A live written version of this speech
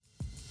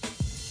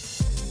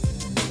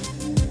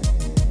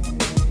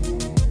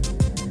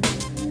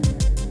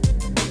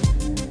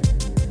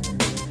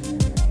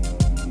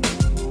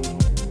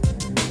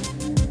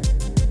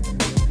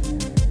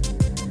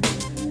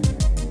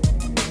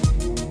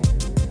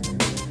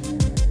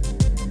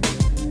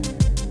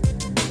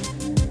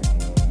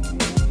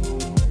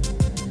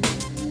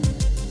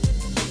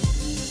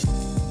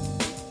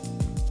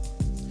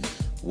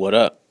What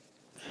up?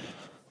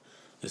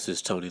 This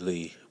is Tony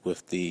Lee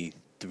with the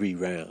Three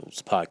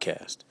Rounds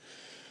podcast.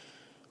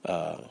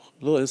 A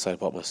little insight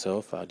about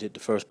myself. I did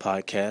the first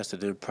podcast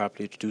and then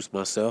properly introduced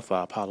myself.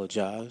 I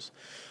apologize.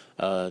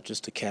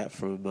 Just a cat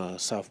from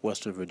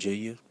southwestern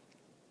Virginia.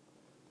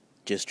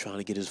 Just trying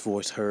to get his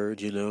voice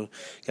heard, you know.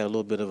 Got a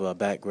little bit of a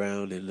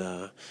background in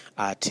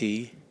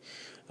IT,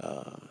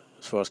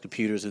 as far as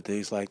computers and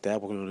things like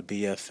that. Working on a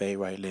BFA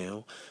right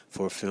now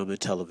for film and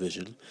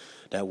television.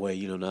 That way,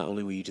 you know, not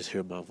only will you just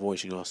hear my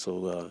voice, you can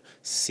also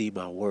see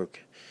my work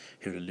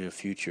here in the near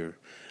future.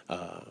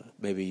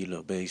 Maybe, you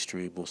know,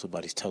 mainstream on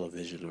somebody's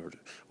television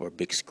or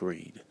big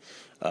screen.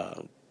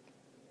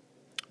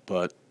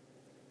 But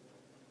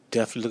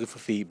definitely looking for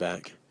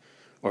feedback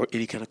or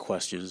any kind of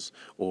questions,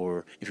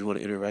 or if you want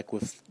to interact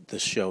with the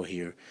show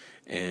here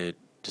and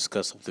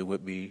discuss something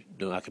with me,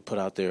 you know, I can put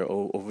out there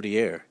over the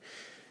air.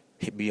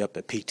 Hit me up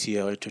at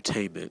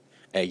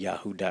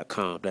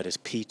ptlentertainment@yahoo.com. That is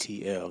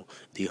PTL,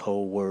 the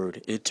whole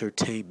word,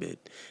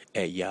 entertainment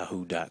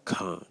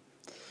 @yahoo.com.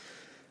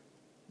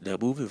 Now,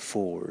 moving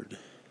forward,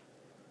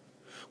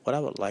 what I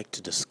would like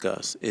to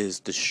discuss is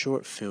the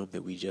short film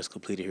that we just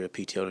completed here at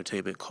PTL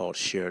Entertainment called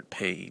Shared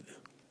Pain.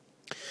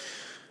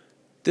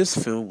 This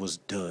film was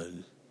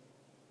done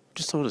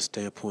just on the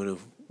standpoint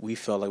of we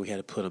felt like we had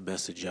to put a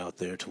message out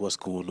there to what's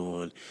going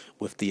on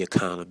with the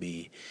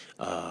economy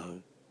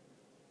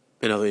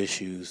and other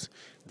issues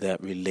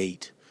that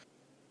relate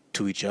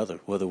to each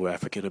other, whether we're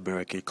African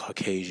American,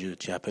 Caucasian,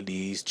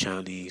 Japanese,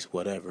 Chinese,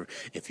 whatever.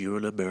 If you're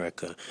in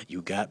America,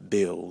 you got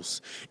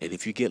bills, and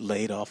if you get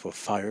laid off or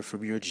fired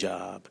from your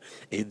job,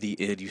 in the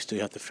end, you still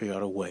have to figure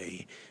out a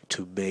way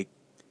to make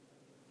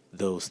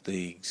those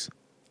things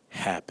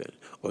happen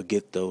or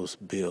get those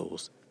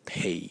bills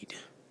paid.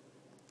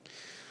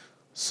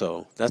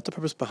 So that's the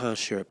purpose behind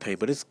Shared Pain,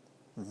 but it's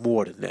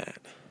more than that.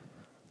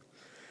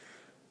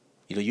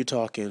 You know, you're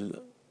talking,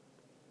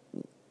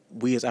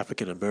 we as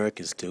African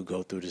Americans still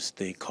go through this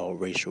thing called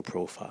racial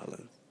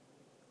profiling.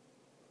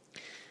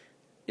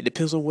 It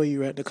depends on where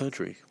you're at in the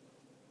country.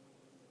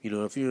 You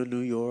know, if you're in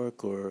New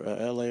York or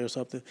LA or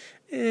something,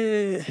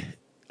 I'm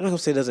not going to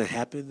say it doesn't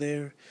happen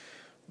there,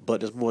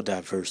 but there's more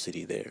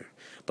diversity there.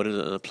 But in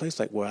a place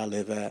like where I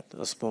live at,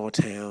 a small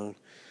town,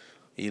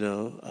 you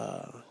know,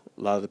 a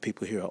lot of the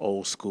people here are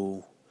old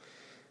school.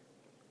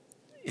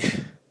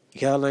 You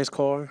got a nice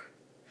car,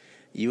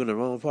 you in the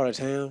wrong part of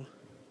town,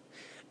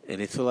 and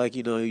they feel like,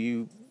 you know,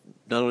 you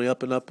not only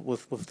up and up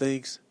with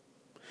things,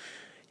 you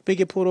may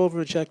get pulled over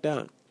and checked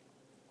out.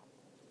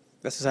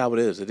 That's just how it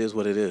is. It is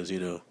what it is,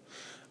 you know.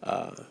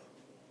 And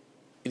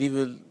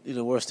even, you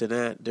know, worse than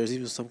that, there's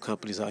even some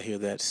companies out here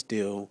that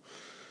still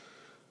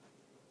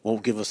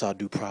won't give us our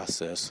due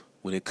process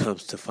when it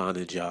comes to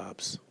finding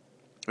jobs.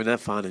 Or not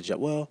finding a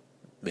job. Well,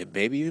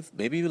 maybe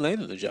even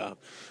landing a job.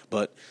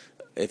 But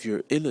if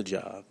you're in a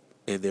job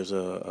and there's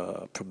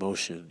a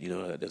promotion, you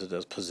know, there's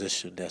a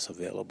position that's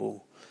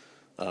available,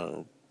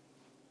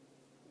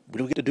 we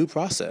don't get the due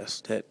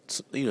process that,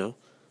 you know,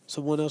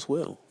 someone else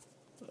will.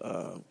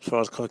 As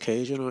far as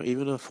Caucasian or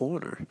even a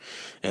foreigner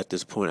at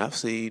this point. I've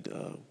seen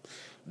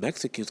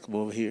Mexicans come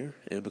over here,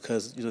 and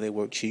because, you know, they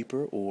work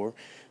cheaper or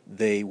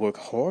they work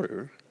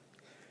harder,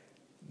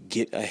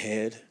 get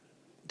ahead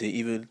than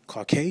even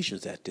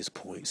Caucasians at this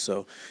point.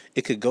 So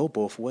it could go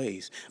both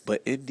ways.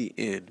 But in the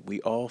end, we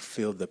all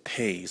feel the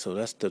pain. So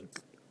that's the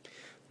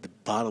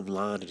bottom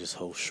line of this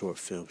whole short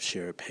film,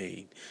 Shared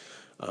Pain.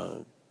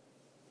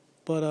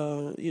 But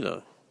you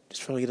know,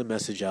 just trying to get a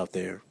message out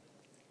there.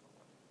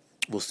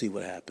 We'll see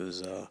what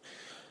happens. I'm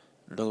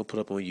not going to put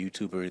up on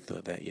YouTube or anything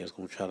like that yet. I'm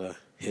going to try to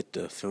hit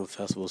the film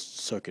festival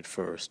circuit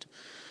first,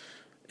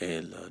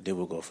 and then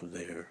we'll go from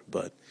there.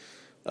 But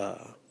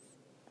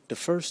the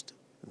first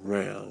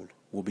round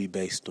will be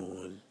based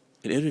on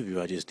an interview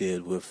I just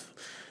did with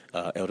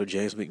Elder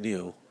James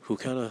McNeil, who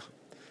kind of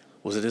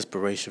was an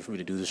inspiration for me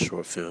to do this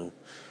short film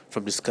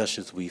from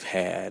discussions we've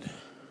had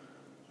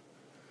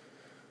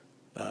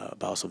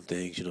about some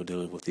things, you know,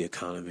 dealing with the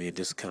economy and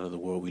just kind of the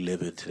world we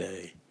live in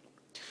today.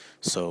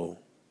 So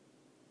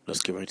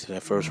let's get right to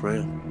that first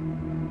round.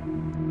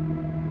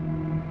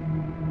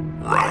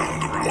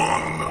 Round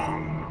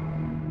one.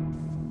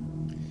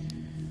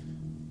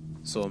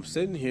 So I'm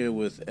sitting here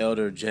with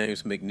Elder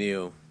James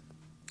McNeil.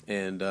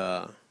 And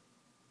Mr.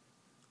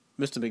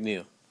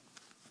 McNeil,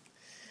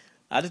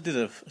 I just did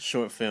a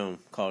short film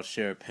called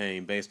Shared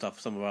Pain based off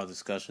some of our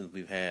discussions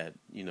we've had,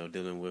 you know,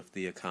 dealing with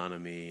the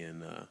economy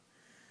and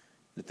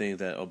the things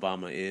that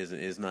Obama is and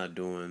is not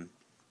doing.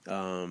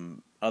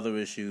 Other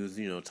issues,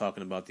 you know,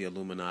 talking about the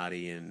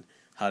Illuminati and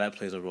how that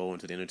plays a role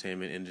into the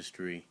entertainment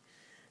industry.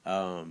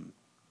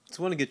 Just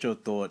want to get your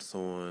thoughts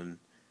on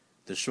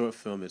the short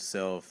film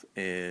itself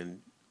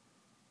and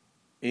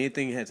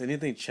has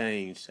anything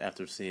changed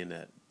after seeing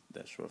that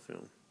short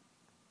film?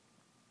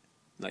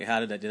 Like, how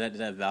did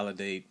that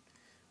validate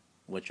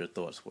what your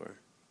thoughts were?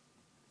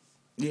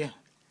 Yeah,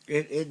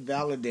 it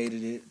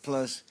validated it.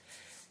 Plus,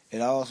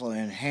 it also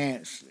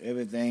enhanced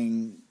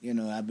everything, you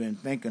know, I've been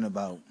thinking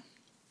about.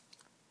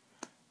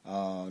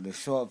 The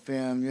short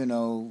film, you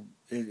know,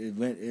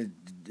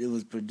 it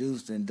was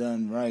produced and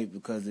done right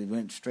because it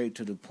went straight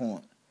to the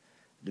point.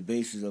 The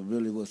basis of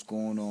really what's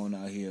going on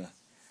out here,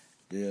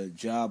 the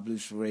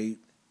jobless rate,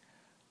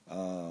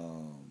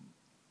 people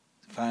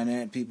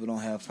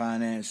don't have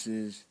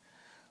finances.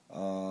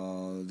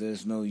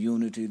 There's no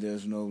unity.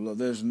 There's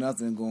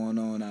nothing going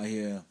on out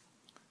here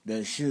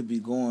that should be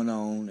going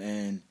on.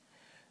 And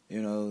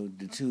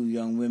the two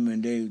young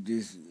women, they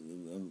just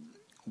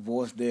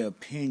voiced their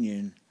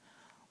opinion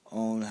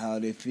on how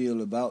they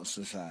feel about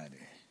society.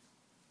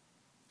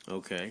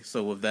 Okay,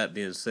 so with that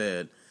being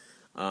said,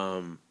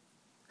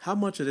 how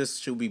much of this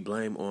should we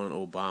blame on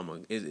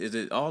Obama? Is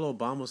it all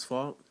Obama's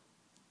fault?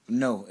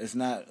 No, it's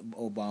not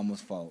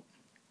Obama's fault.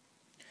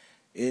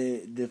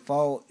 The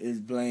fault is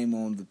blame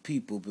on the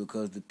people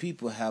because the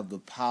people have the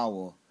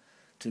power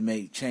to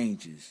make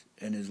changes.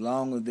 And as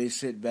long as they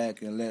sit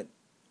back and let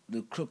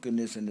the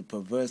crookedness and the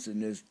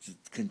perverseness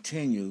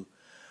continue,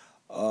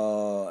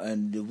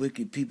 and the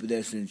wicked people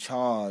that's in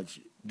charge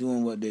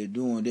doing what they're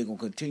doing, they're going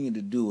to continue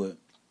to do it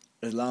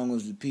as long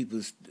as the people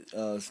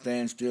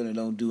stand still and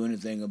don't do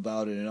anything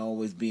about it and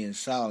always being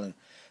silent.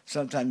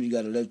 Sometimes you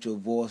got to let your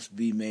voice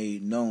be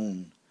made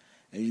known,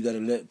 and you got to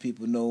let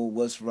people know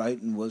what's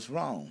right and what's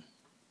wrong.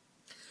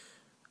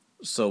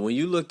 So when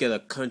you look at a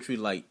country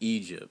like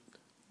Egypt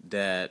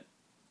that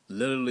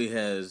literally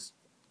has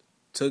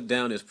took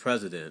down its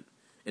president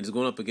and is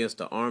going up against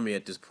the army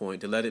at this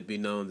point to let it be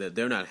known that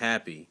they're not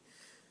happy,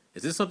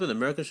 is this something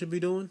America should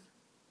be doing?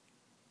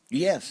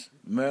 Yes,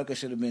 America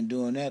should have been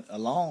doing that a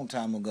long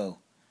time ago.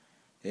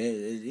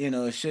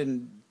 It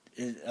shouldn't.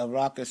 A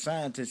rocket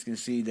scientist can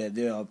see that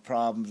there are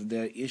problems,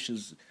 there are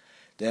issues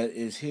that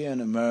is here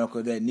in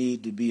America that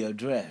need to be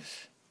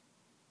addressed.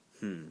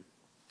 And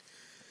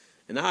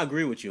I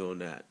agree with you on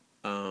that.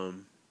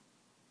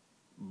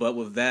 But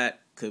with that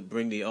could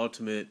bring the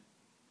ultimate,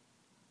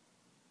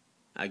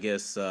 I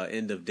guess,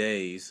 end of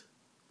days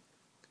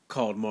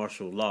called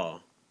martial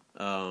law.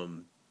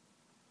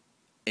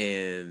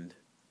 And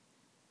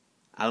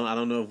I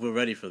don't know if we're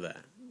ready for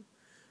that.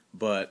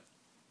 But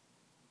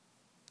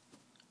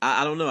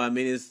I don't know. I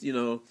mean, it's,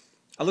 I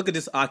look at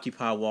this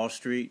Occupy Wall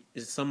Street.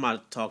 It's something I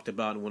talked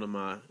about in one of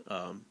my,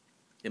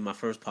 in my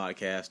first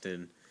podcast,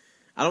 and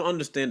I don't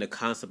understand the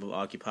concept of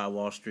Occupy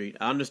Wall Street.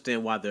 I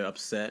understand why they're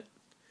upset,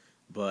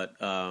 but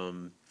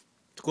to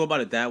go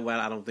about it that way,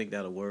 I don't think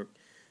that'll work.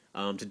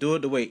 To do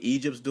it the way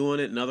Egypt's doing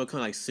it and other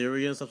kind of like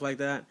Syria and stuff like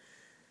that,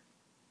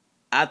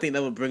 I think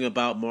that would bring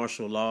about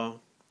martial law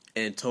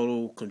and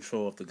total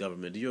control of the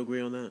government. Do you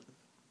agree on that?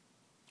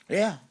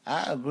 Yeah,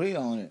 I agree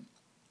on it.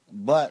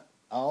 But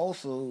I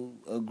also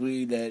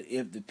agree that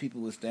if the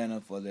people would stand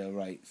up for their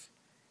rights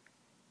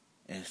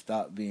and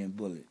stop being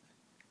bullied,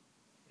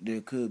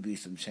 there could be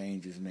some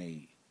changes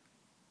made.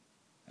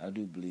 I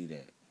do believe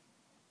that.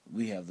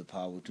 We have the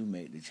power to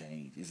make the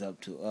change. It's up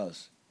to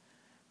us,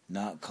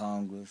 not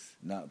Congress,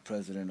 not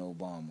President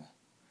Obama,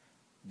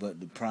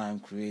 but the prime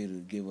creator to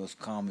give us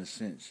common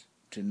sense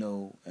to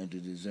know and to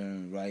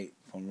discern right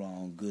from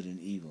wrong, good and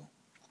evil.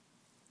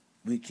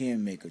 We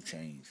can make a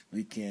change.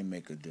 We can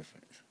make a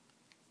difference.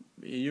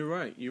 You're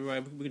right. You're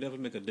right. We can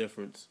definitely make a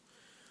difference.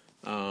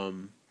 I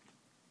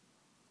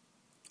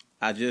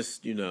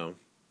just,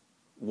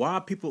 why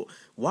are people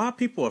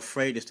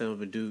afraid to stand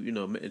up and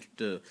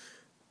do,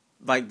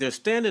 they're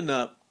standing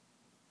up,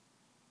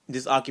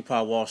 this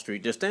Occupy Wall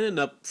Street, they're standing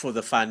up for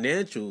the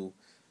financial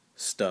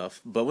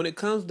stuff, but when it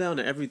comes down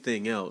to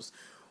everything else,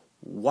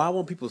 why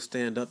won't people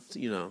stand up,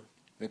 to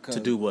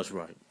do what's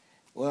right?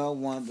 Well,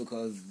 one,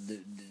 because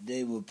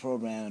they were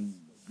programmed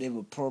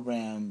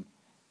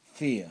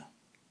fear.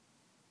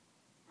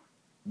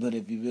 But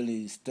if you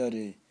really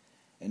study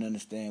and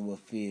understand what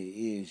fear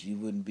is, you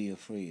wouldn't be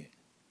afraid.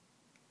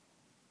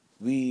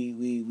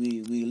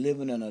 We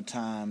living in a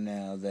time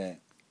now that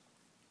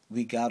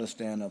we gotta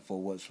stand up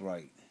for what's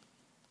right.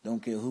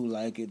 Don't care who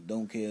like it,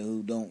 don't care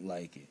who don't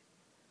like it.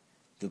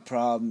 The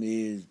problem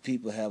is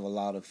people have a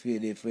lot of fear.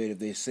 They're afraid if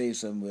they say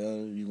something,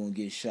 well, you're gonna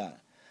get shot.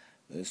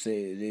 They're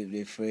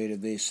afraid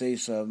if they say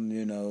something,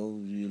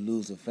 you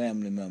lose a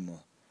family member.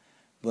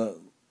 But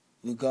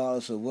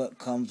regardless of what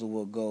comes or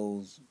what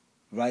goes,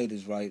 right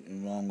is right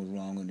and wrong is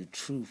wrong, and the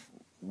truth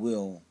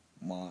will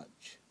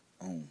march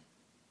on.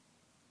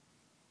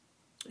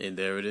 And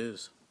there it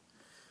is,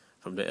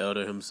 from the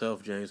elder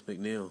himself, James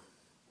McNeil.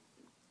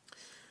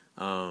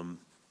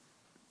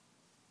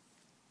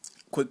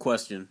 Quick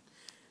question.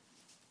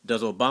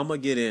 Does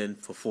Obama get in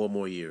for 4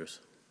 more years?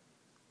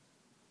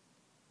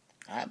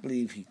 I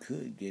believe he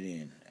could get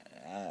in.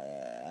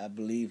 I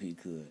believe he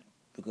could.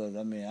 Because,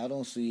 I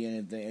don't see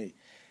anything.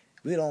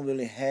 We don't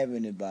really have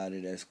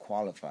anybody that's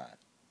qualified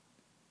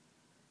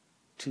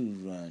to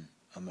run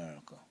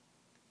America.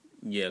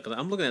 Yeah, because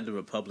I'm looking at the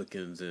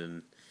Republicans,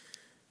 and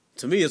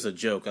to me it's a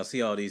joke. I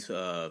see all these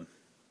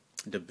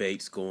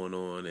debates going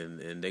on,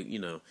 and they,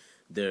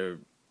 they're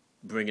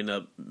bringing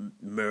up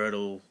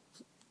marital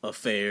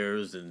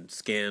affairs and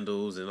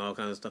scandals and all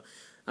kinds of stuff.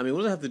 What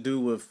does it have to do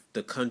with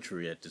the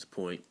country at this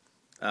point?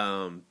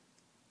 But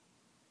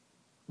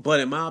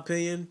in my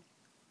opinion,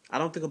 I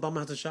don't think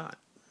Obama has a shot.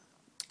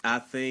 I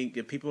think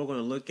that people are going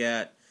to look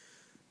at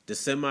the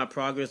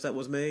semi-progress that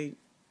was made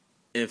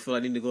and feel I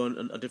need to go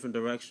in a different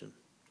direction.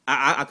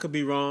 I could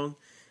be wrong,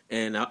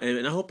 and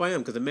I hope I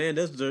am, because the man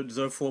does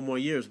deserve 4 more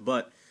years,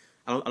 but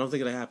I don't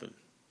think it'll happen.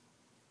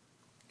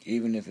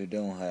 Even if it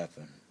don't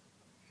happen,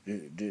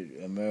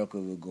 America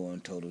will go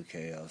in total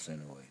chaos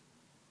anyway,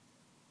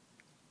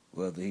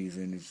 whether he's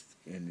in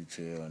the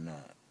chair or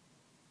not.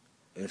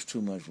 There's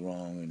too much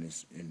wrong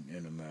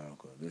in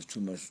America. There's too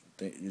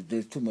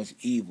much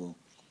evil.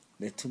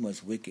 There's too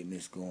much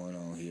wickedness going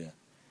on here.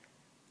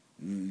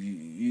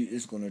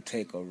 It's going to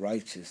take a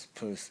righteous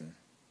person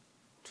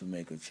to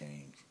make a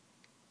change.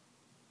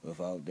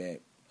 Without that,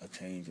 a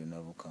change will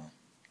never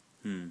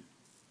come.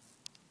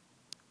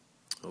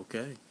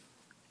 Okay.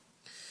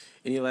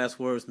 Any last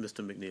words,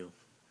 Mr. McNeil?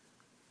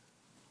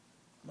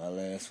 My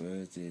last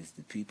words is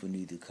the people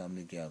need to come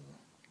together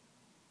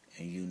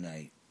and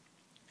unite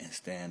and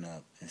stand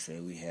up and say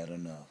we had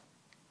enough.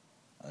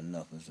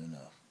 Enough is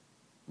enough.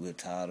 We're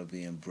tired of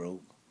being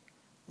broke.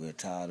 We're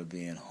tired of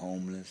being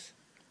homeless.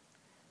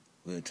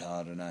 We're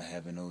tired of not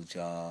having no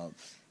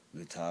jobs.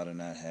 We're tired of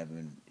not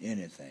having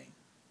anything.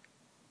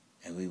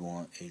 And we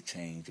want a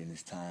change, and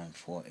it's time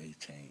for a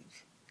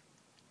change.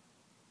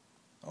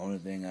 The only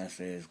thing I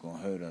say is going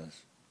to hurt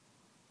us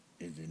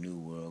is the new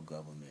world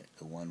government,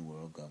 the one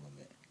world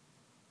government.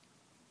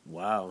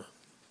 Wow.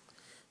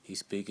 He's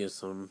speaking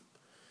some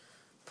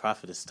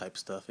prophetess type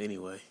stuff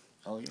anyway.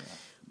 Oh, yeah.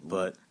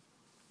 But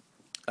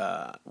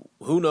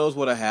who knows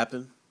what'll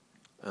happen,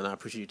 and I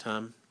appreciate your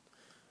time.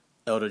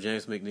 Elder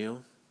James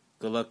McNeil,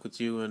 good luck with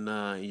you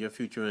and your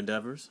future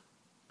endeavors.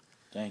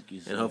 Thank you,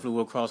 sir. And hopefully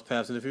we'll cross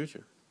paths in the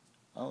future.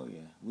 Oh, yeah,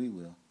 we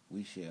will.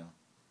 We shall.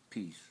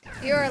 Peace.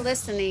 You're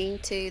listening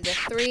to the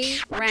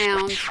 3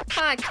 Rounds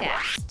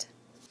Podcast.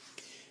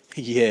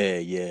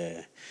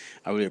 Yeah.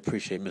 I really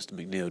appreciate Mr.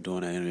 McNeil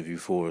doing that interview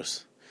for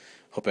us.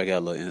 Hope I got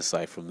a little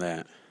insight from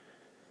that.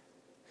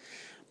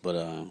 But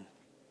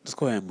let's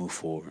go ahead and move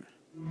forward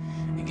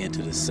and get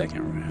into the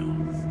second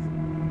round.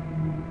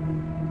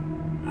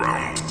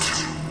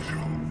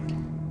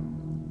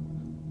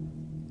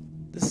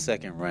 The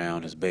second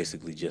round is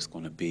basically just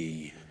going to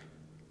be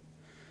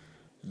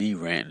me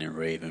ranting and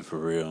raving for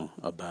real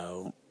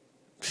about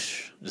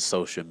the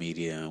social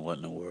media and what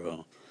in the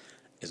world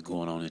is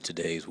going on in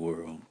today's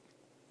world.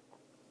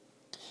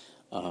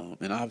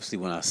 And obviously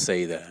when I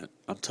say that,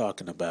 I'm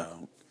talking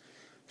about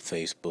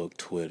Facebook,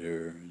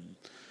 Twitter, and,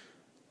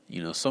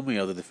 so many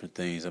other different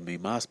things. I mean,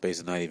 MySpace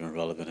is not even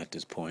relevant at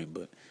this point,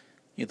 but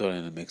you throw it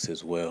in the mix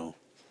as well.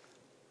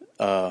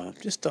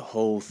 Just the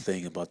whole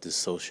thing about this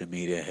social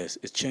media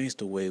it's changed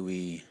the way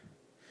we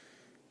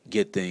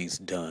get things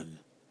done.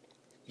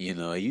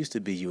 It used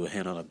to be you would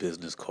hand out a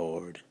business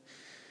card,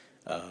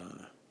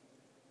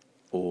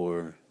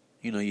 or,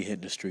 you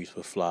hit the streets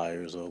with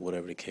flyers or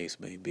whatever the case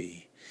may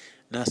be.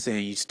 Not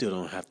saying you still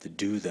don't have to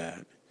do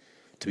that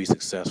to be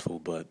successful,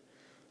 but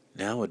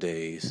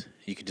nowadays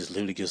you can just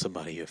literally give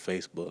somebody your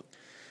Facebook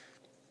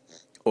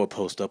or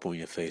post up on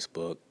your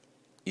Facebook,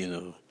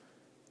 and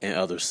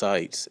other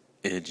sites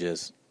and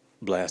just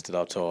blast it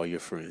out to all your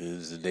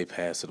friends, and they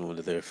pass it on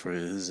to their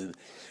friends, and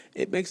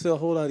it makes it a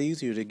whole lot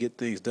easier to get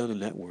things done and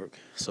network.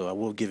 So I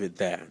will give it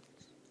that.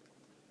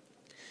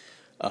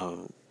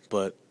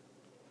 But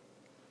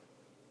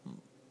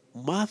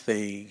my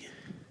thing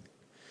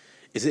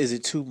is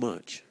it too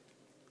much?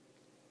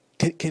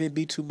 Can it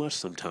be too much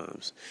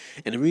sometimes?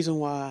 And the reason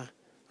why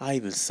I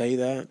even say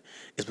that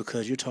is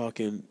because you're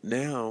talking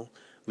now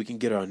we can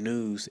get our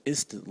news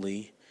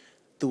instantly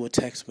through a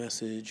text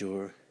message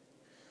or,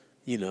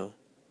 an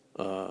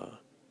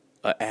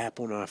app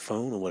on our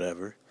phone or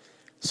whatever.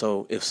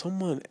 So if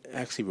someone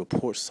actually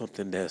reports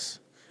something that's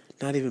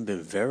not even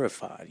been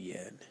verified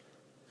yet,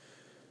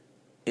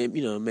 it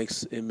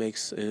makes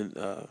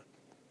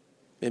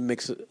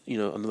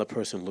another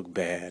person look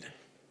bad,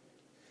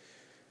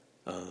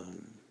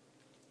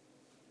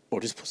 or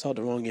just puts out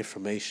the wrong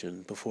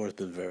information before it's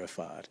been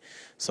verified.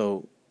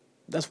 So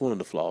that's one of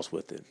the flaws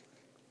with it.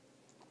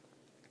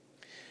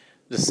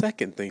 The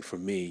second thing for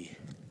me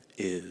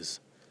is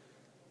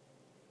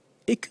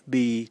it could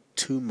be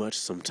too much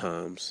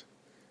sometimes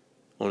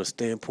on a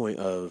standpoint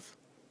of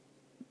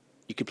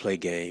you could play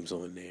games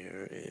on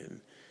there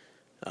and,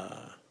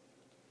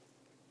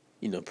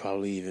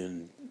 probably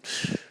even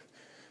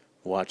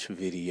watch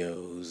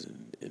videos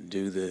and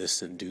do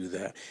this and do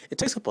that. It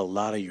takes up a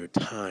lot of your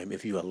time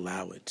if you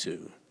allow it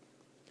to.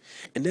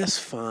 And that's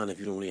fine if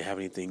you don't really have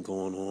anything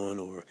going on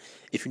or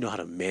if you know how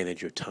to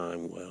manage your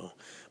time well.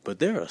 But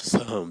there are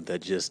some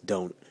that just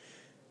don't,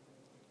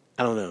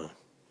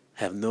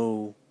 have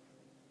no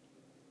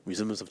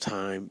resemblance of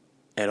time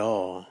at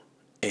all.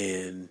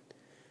 And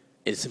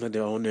it seems like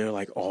they're on there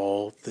like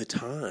all the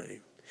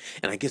time.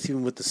 And I guess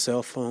even with the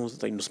cell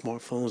phones, like the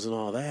smartphones and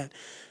all that,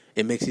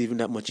 it makes it even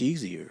that much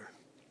easier.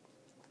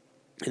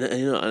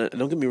 And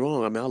don't get me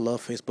wrong. I mean, I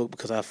love Facebook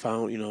because I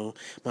found,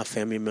 my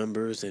family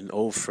members and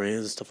old friends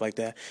and stuff like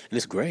that. And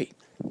it's great.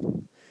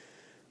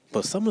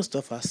 But some of the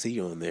stuff I see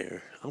on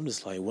there, I'm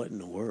just like, what in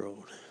the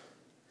world?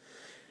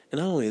 And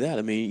not only that,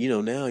 I mean,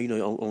 now,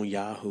 on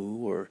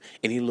Yahoo or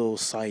any little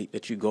site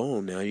that you go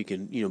on now, you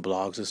can,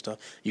 blogs and stuff,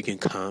 you can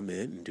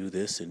comment and do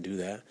this and do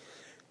that.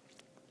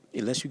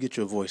 It lets you get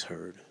your voice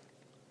heard.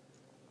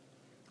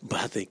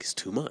 But I think it's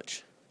too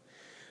much.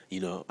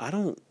 I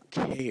don't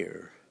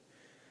care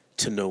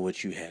to know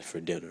what you had for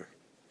dinner.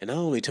 And not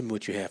only tell me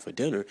what you had for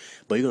dinner,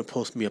 but you're going to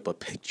post me up a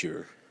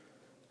picture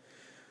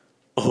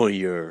on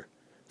your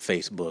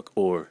Facebook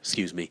or,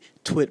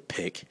 twit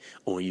pic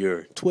on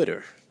your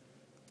Twitter.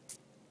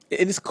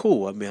 And it's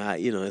cool. I mean,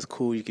 it's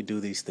cool you can do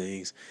these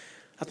things.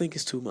 I think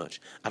it's too much.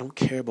 I don't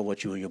care about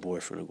what you and your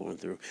boyfriend are going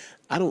through.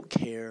 I don't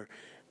care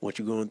what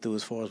you're going through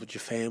as far as with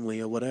your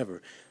family or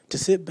whatever. To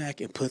sit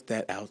back and put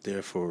that out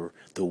there for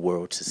the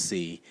world to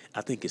see, I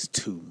think it's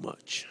too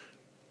much.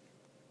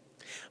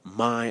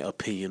 My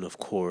opinion, of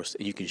course,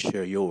 and you can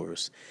share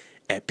yours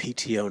at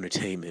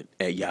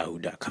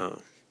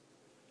ptlentertainment@yahoo.com.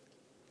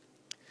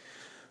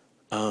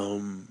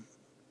 And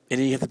then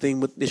you have the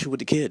thing with issue with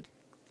the kid.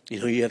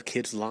 You have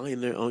kids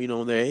lying there,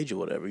 on their age or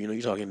whatever. You're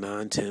talking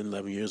 9, 10,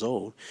 11 years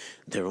old.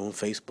 They're on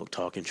Facebook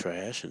talking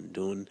trash and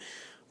doing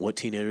what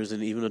teenagers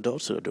and even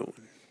adults are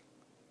doing.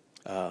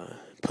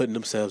 Putting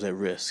themselves at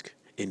risk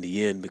in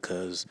the end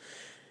because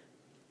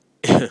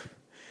you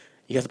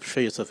have to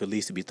portray yourself at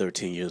least to be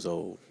 13 years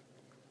old.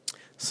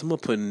 Some are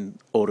putting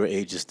older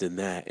ages than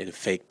that and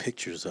fake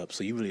pictures up,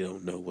 so you really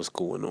don't know what's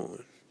going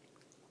on.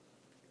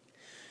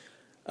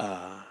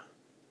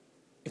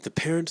 If the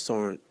parents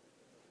aren't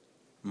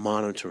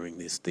monitoring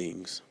these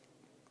things,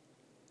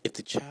 if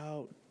the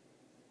child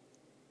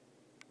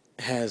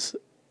has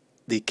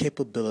the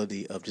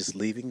capability of just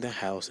leaving the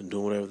house and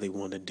doing whatever they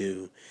want to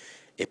do,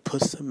 it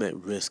puts them at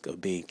risk of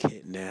being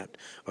kidnapped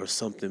or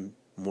something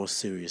more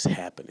serious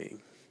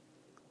happening.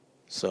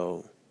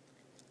 So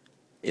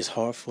it's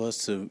hard for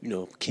us to,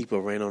 keep a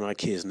rein on our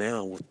kids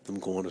now with them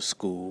going to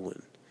school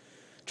and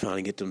trying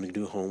to get them to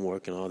do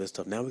homework and all this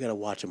stuff. Now we got to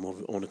watch them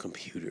over on the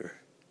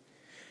computer.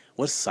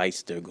 What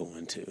sites they're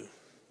going to.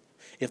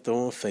 If they're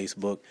on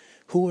Facebook,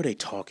 who are they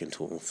talking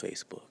to on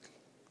Facebook?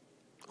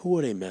 Who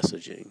are they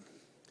messaging?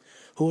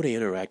 Who are they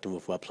interacting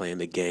with while playing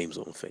the games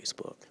on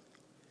Facebook?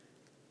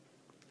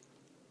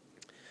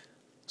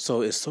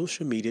 So is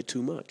social media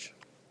too much?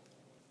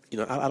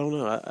 I don't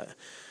know.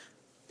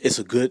 It's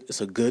a good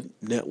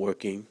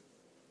networking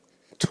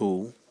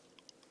tool,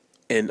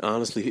 and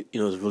honestly,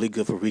 it's really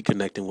good for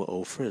reconnecting with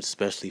old friends,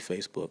 especially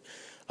Facebook.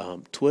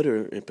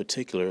 Twitter in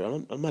particular,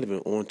 I'm not even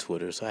on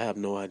Twitter, so I have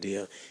no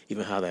idea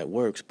even how that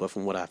works. But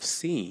from what I've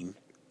seen,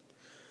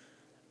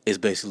 it's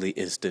basically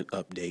instant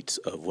updates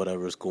of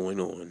whatever's going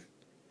on,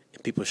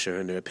 and people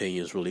sharing their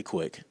opinions really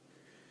quick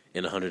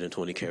in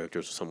 120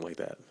 characters or something like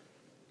that.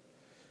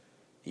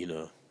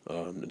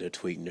 They're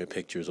tweeting their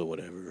pictures or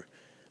whatever,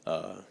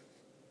 from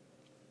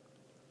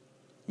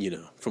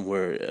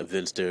where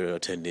events they're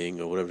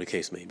attending or whatever the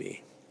case may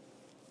be.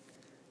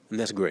 And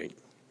that's great.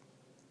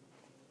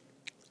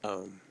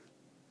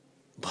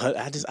 But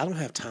I don't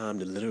have time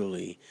to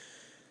literally,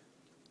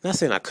 not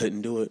saying I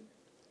couldn't do it.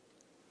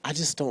 I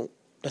just don't,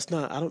 I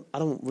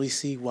don't really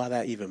see why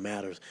that even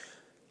matters.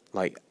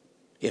 Like,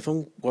 if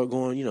I'm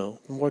going,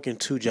 I'm working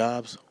 2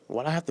 jobs,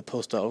 why do I have to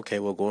post out, okay,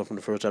 well, going from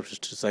the first job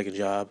to the second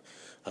job,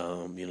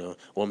 well,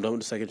 I'm done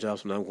with the second job,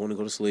 so now I'm going to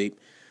go to sleep.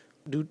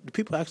 Do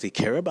people actually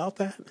care about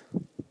that?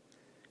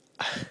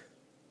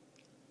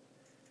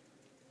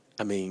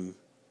 I mean,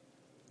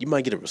 you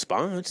might get a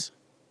response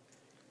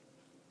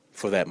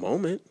for that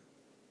moment,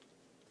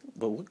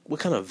 but what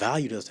kind of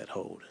value does that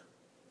hold?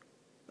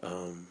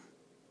 And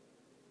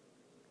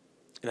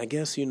I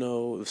guess,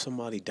 if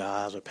somebody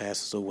dies or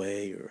passes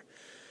away or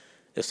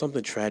if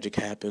something tragic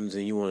happens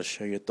and you want to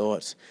share your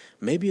thoughts,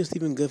 maybe it's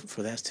even good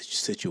for that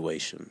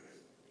situation.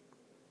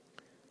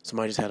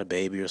 Somebody just had a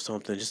baby or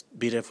something, just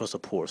be there for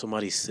support.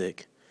 Somebody's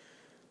sick.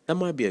 That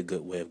might be a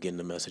good way of getting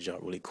the message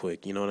out really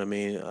quick. You know what I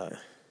mean?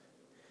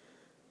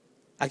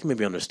 I can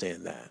maybe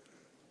understand that.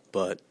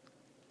 But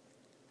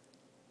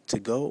to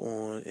go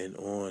on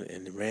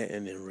and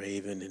ranting and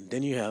raving, and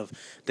then you have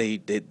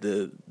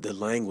the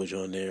language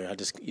on there. I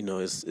just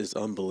it's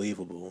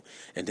unbelievable.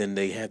 And then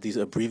they have these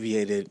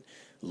abbreviated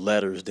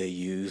letters they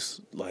use,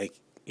 like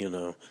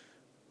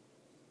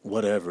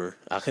whatever.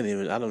 I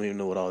don't even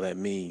know what all that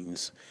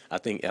means. I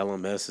think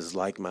LMS is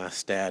like my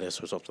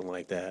status or something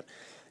like that,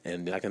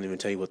 and I can't even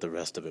tell you what the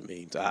rest of it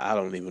means. I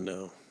don't even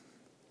know.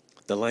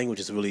 The language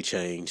has really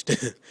changed,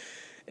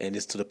 and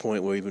it's to the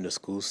point where even the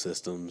school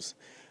systems.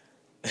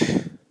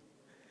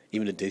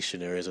 Even the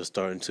dictionaries are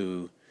starting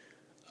to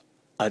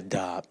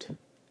adopt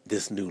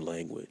this new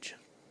language.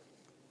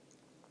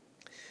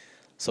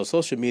 So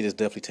social media is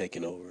definitely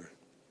taking over.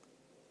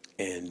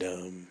 And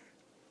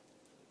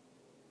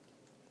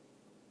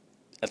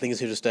I think it's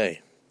here to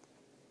stay.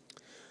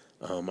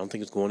 I don't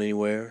think it's going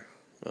anywhere.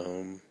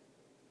 Will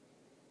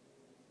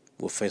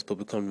Facebook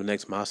become the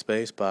next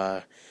MySpace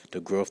by the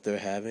growth they're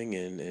having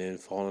and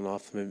falling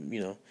off,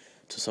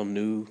 to some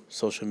new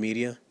social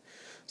media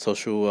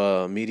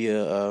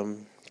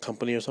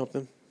company or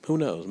something? Who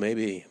knows?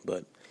 Maybe.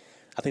 But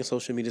I think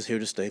social media is here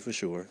to stay for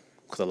sure.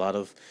 because a lot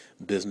of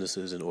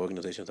businesses and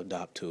organizations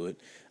adopt to it.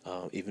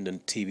 Even the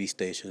TV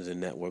stations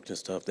and networks and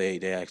stuff, they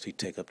actually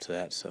take up to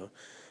that. So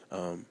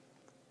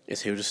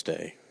it's here to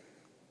stay,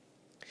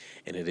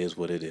 and it is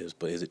what it is.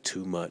 But is it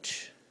too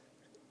much?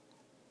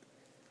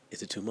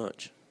 Is it too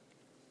much?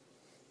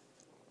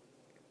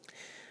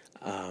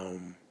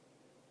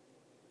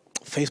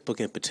 Facebook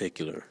in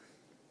particular.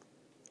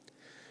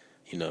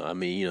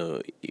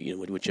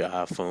 With your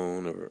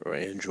iPhone or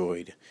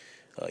Android,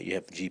 you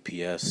have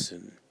GPS,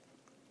 and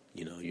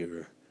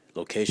your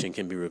location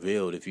can be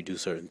revealed if you do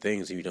certain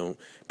things and you don't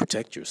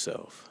protect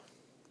yourself.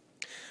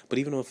 But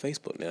even on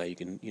Facebook now, you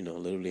can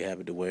literally have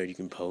it to where you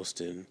can post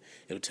and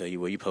it'll tell you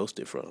where you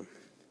posted from.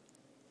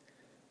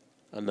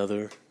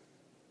 Another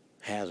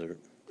hazard,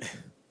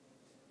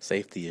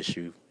 safety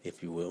issue,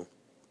 if you will.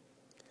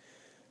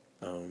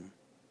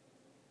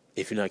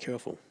 If you're not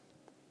careful.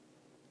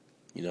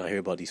 I hear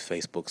about these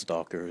Facebook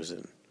stalkers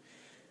and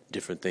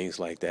different things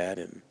like that.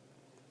 And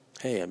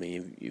hey, I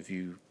mean, if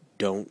you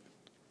don't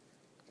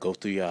go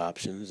through your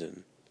options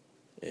and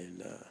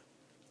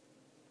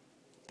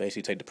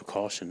basically take the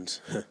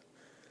precautions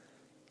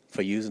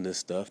for using this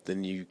stuff,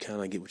 then you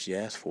kind of get what you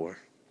ask for.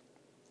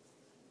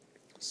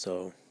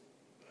 So,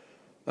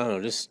 I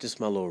don't know, just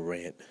my little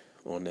rant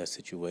on that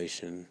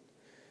situation.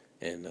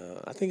 And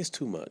I think it's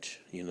too much.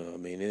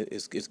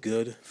 It's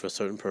good for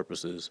certain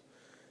purposes.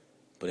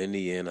 But in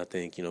the end, I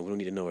think, we don't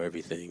need to know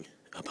everything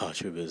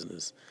about your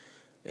business.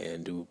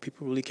 And do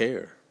people really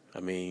care? I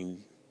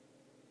mean,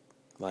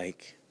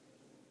 like,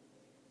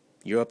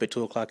 you're up at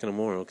 2 o'clock in the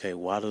morning. Okay,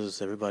 why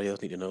does everybody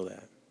else need to know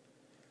that?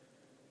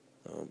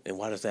 And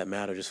why does that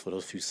matter just for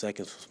those few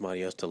seconds for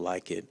somebody else to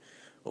like it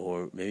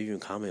or maybe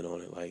even comment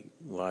on it? Like,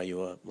 why are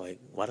you up? Like,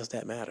 why does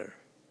that matter?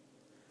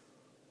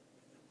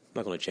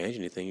 Not going to change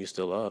anything. You're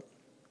still up.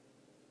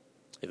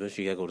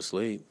 Eventually, you got to go to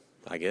sleep,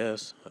 I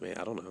guess. I mean,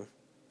 I don't know.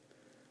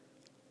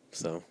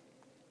 So,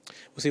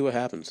 we'll see what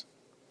happens.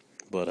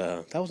 But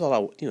that was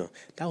all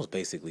that was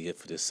basically it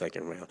for this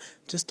second round.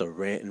 Just a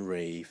rant and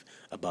rave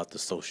about the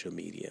social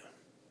media.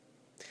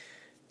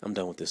 I'm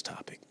done with this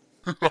topic.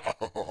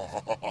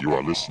 You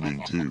are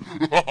listening to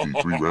the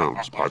 3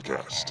 Rounds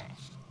Podcast.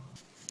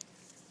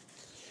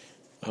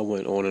 I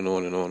went on and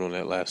on and on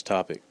that last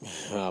topic.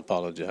 I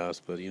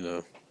apologize, but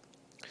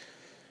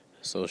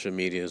social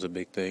media is a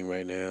big thing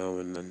right now,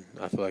 and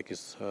I feel like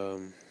it's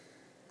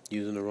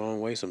used in the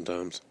wrong way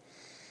sometimes.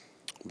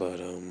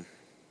 But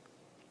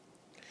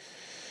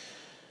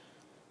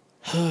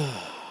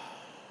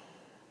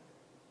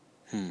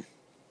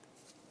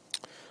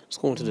let's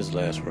go into this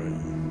last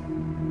round.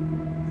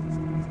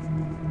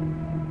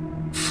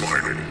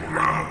 Final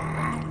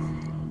round.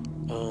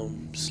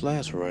 This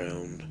last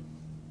round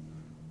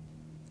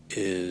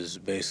is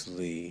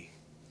basically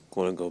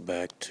going to go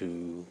back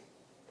to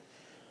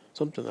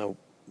something I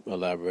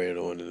elaborated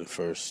on in the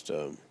first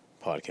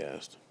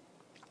podcast.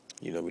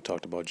 We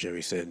talked about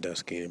Jerry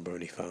Sandusky and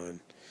Bernie Fine.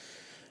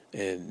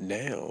 And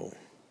now,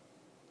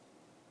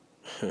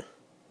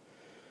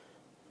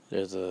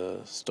 there's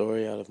a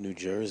story out of New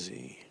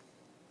Jersey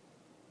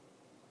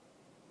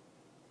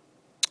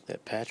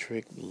that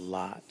Patrick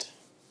Lott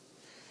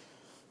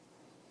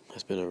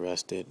has been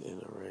arrested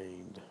and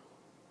arraigned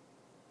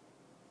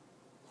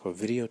for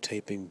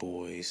videotaping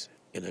boys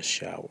in a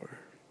shower.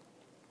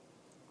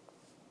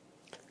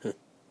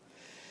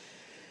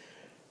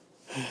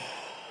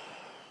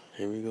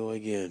 Here we go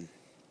again.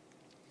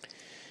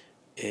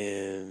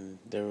 And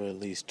there were at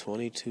least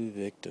 22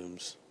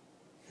 victims.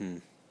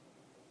 Under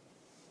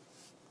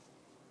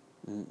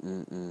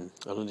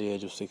the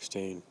age of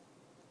 16.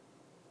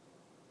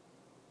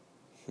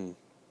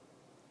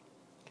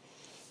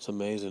 It's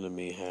amazing to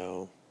me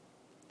how,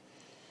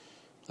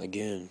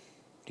 again,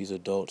 these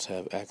adults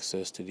have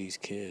access to these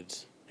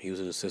kids. He was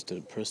an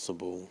assistant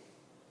principal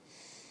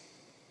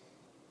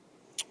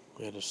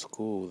at a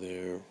school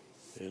there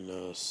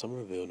in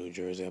Somerville, New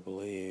Jersey, I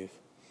believe.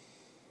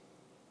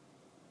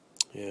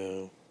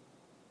 Yeah.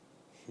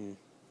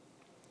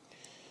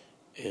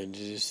 And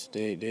just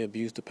they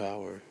abuse the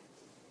power.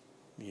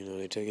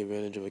 They take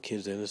advantage of a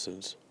kid's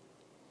innocence.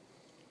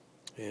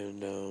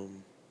 And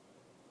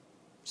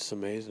it's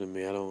amazing to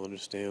me. I don't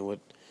understand what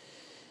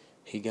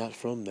he got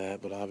from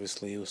that, but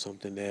obviously it was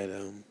something that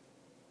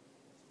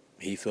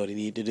he felt he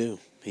needed to do.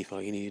 He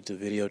felt he needed to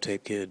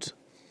videotape kids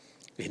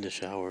in the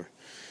shower.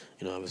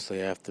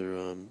 Obviously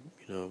after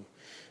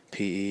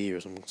PE or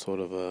some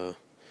sort of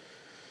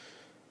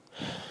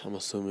I'm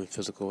assuming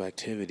physical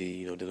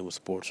activity, dealing with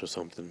sports or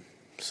something.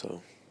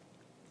 So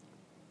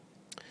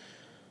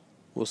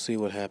we'll see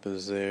what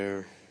happens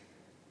there.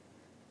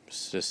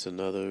 It's just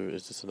another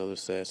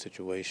sad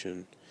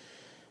situation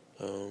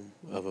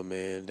of a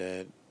man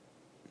that,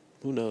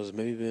 who knows,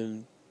 maybe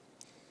been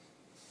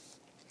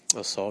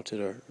assaulted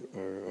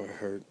or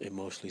hurt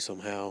emotionally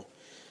somehow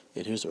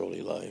in his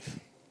early life.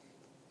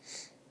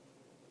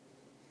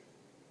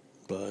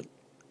 But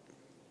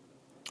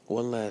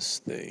one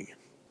last thing.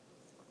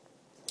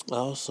 I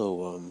also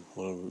want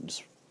to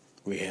just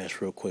rehash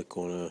real quick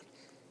on a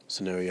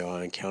scenario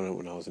I encountered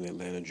when I was in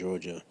Atlanta,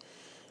 Georgia,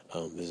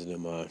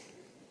 visiting my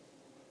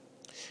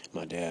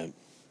my dad,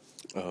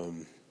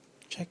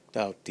 checked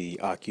out the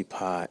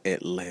Occupy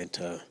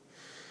Atlanta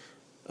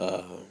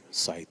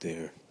site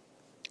there,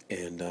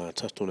 and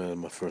touched on that in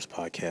my first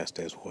podcast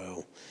as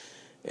well.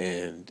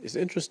 And it's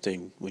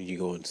interesting when you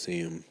go and see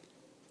him,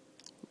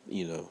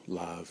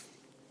 live.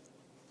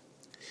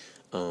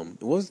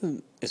 It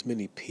wasn't as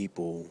many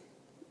people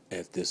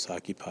at this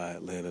Occupy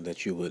Atlanta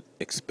that you would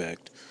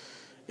expect,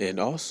 and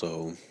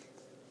also,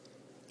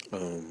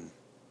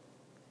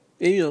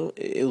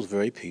 it was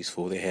very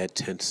peaceful. They had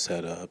tents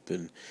set up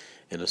in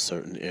a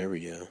certain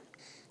area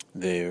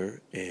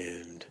there,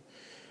 and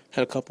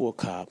had a couple of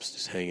cops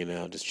just hanging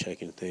out, just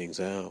checking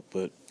things out,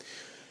 but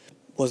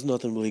was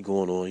nothing really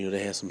going on.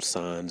 They had some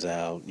signs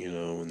out,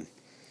 and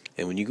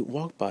when you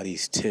walk by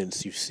these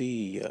tents, you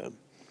see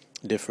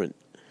different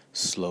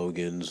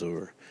slogans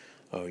or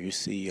you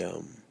see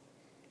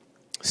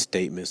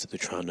statements that they're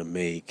trying to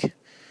make,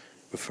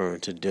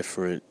 referring to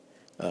different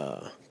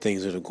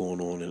things that are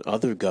going on in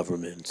other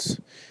governments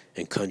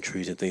and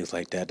countries and things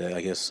like that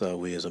I guess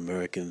we as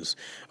Americans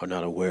are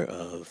not aware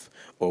of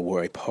or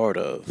were a part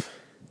of.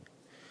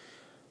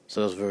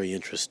 So that was very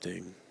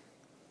interesting.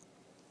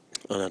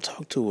 And I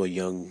talked to a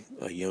young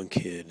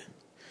kid.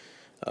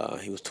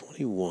 He was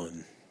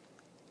 21.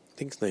 I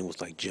think his name was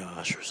like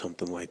Josh or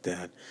something like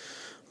that.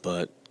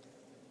 But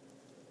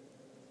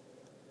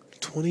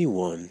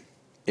 21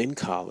 in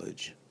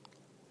college,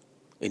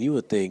 and you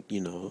would think,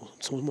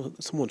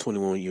 someone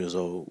 21 years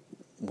old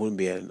wouldn't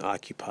be at an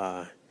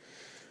Occupy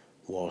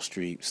Wall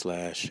Street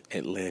 /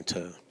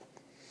 Atlanta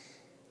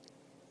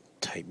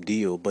type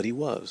deal, but he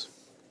was.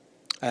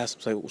 I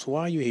asked him, so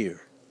why are you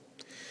here?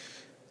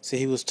 See,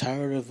 he was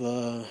tired of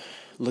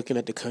looking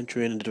at the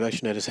country in the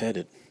direction that it's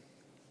headed.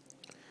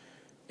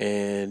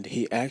 And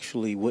he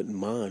actually wouldn't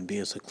mind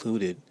being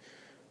secluded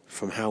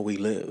from how we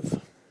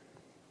live.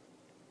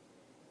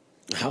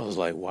 I was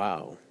like,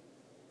 wow.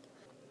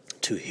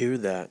 To hear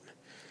that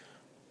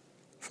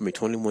from a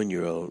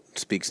 21-year-old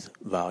speaks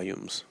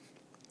volumes.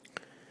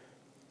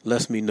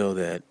 Lets me know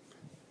that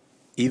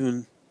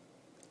even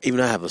I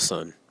have a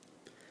son.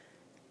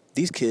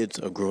 These kids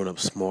are growing up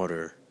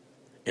smarter,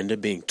 and they're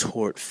being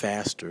taught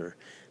faster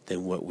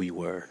than what we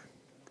were.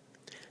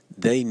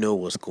 They know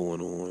what's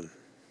going on.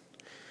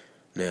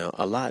 Now,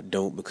 a lot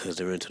don't because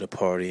they're into the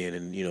party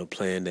and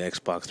playing the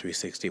Xbox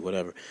 360,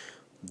 whatever.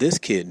 This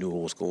kid knew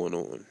what was going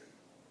on.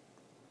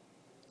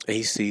 And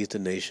he sees the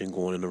nation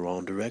going in the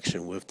wrong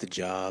direction with the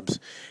jobs,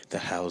 the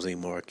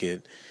housing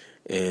market,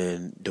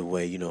 and the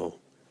way,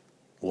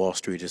 Wall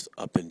Street is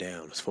up and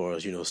down as far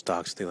as,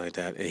 stocks and things like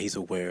that. And he's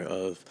aware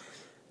of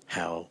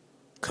how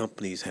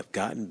companies have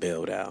gotten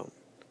bailed out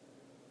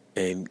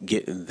and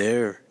getting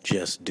their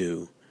just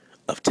due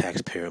of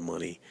taxpayer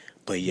money,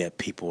 but yet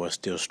people are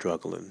still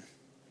struggling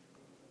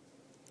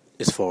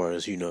as far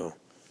as,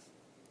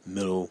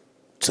 middle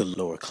to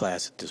lower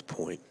class at this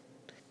point.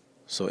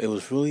 So it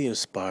was really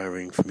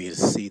inspiring for me to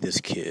see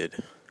this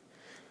kid,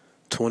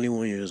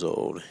 21 years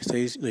old.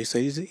 He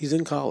says he's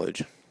in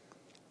college.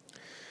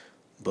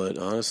 But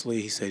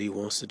honestly, he said he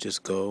wants to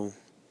just go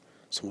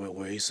somewhere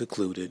where he's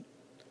secluded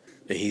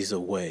and he's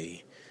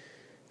away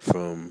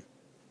from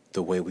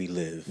the way we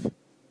live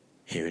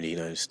here in the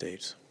United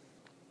States.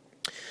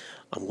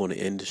 I'm going to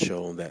end the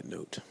show on that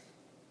note.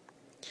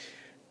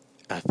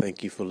 I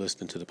thank you for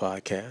listening to the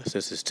podcast.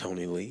 This is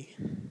Tony Lee.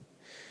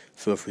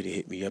 Feel free to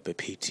hit me up at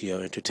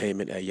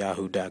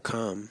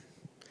ptlentertainment@yahoo.com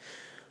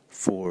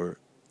for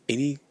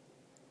any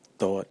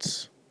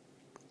thoughts,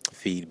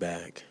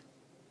 feedback,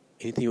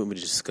 anything you want me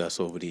to discuss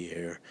over the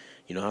air.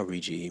 I'll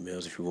read your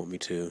emails if you want me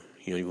to.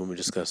 You want me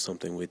to discuss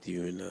something with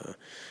you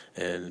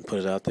and put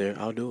it out there,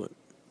 I'll do it.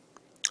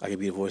 I can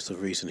be the voice of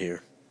reason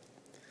here.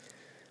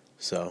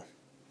 So,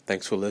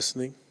 thanks for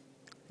listening.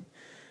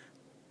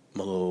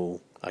 My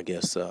little, I'll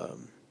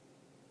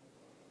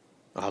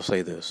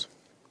say this.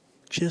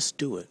 Just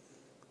do it.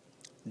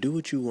 Do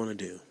what you want to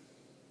do.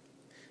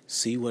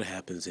 See what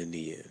happens in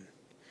the end.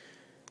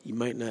 You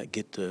might not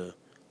get the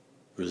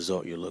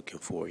result you're looking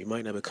for. You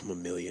might not become a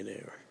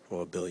millionaire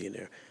or a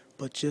billionaire,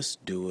 but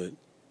just do it.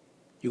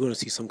 You're going to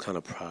see some kind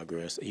of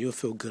progress, and you'll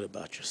feel good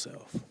about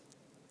yourself.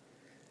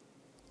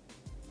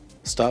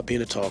 Stop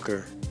being a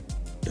talker,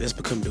 and let's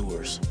become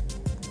doers.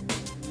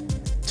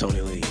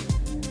 Tony Lee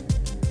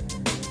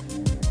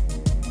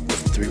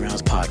with the 3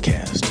 Rounds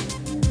Podcast,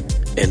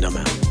 and I'm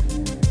out.